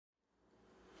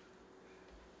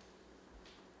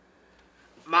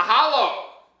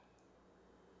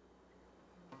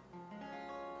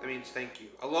means thank you.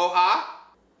 Aloha.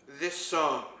 This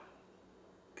song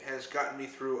has gotten me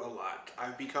through a lot.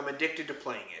 I've become addicted to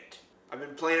playing it. I've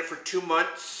been playing it for 2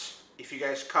 months. If you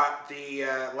guys caught the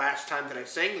last time that I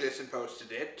sang this and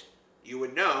posted it, you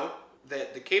would know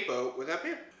that the capo was up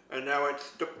here. And now it's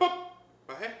the pop.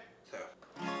 Okay, so.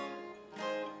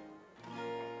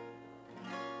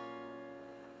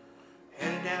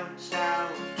 Headed down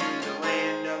south to the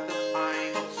land of the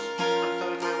pines. I'm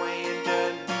throwing my way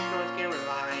into North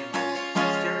Carolina.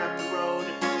 Staring up the road,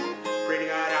 pray to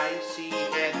God I see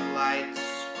headlights.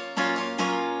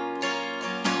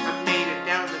 I made it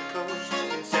down the coast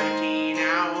in 17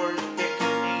 hours,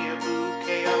 picking me a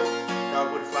bouquet of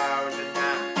dogwood flowers, and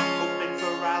I'm hoping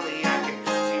for Raleigh I can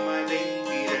see my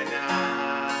baby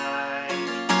tonight.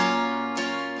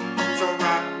 So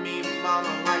rock me,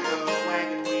 mama, like a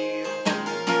wagon wheel.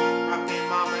 Rock me,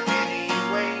 mama, any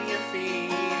way you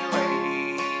feel.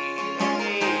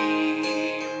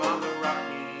 Hey, mama, rock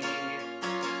me.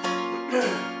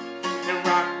 And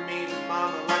rock me,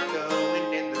 mama, like the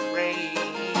wind and the rain.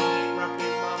 Rock me,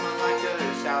 mama, like a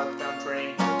southbound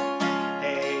train.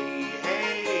 Hey,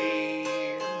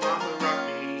 hey, mama, rock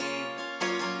me.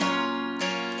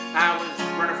 I was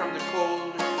running from the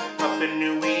cold up in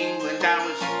New England. I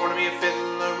was born to be a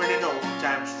fiddler in an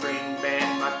old-time string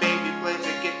band. My baby plays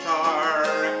a guitar,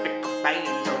 epic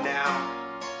banjo now.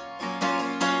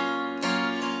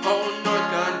 Oh, North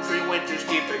Country winters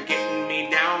keep getting me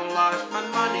down. Lost my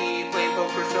money playing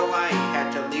poker, so I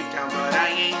had to leave town. But I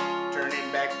ain't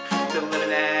turning back to living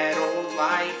that old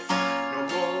life no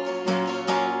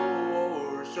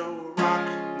more. So rock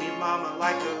me, mama,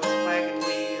 like a wagon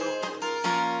wheel.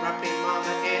 Rock me,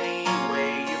 mama, any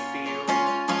way you feel.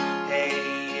 Hey,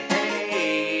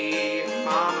 hey,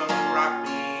 mama, rock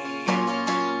me.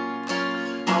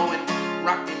 Oh, and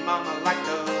rock me, mama, like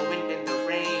the wind and the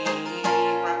rain.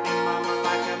 Rock me, mama,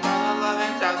 like a mother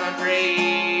loving southern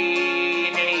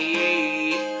train.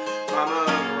 Hey, mama,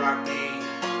 rock me.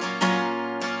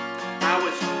 I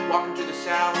was walking to the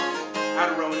south, out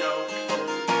of Roanoke.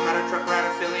 Got a truck ride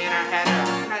of Philly and I had a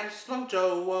nice long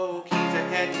Joe. He's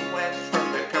heading west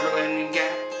from the Cumberland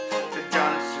Gap to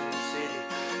Johnson City,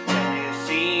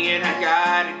 Tennessee. And I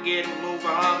gotta get a move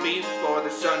on before the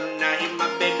sun. I hear my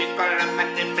baby calling my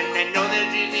name and I know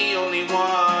that she's the only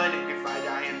one. And if I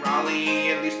die in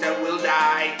Raleigh, at least I will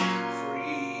die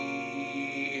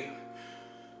free.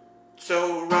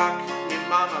 So rock me,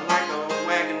 mama, like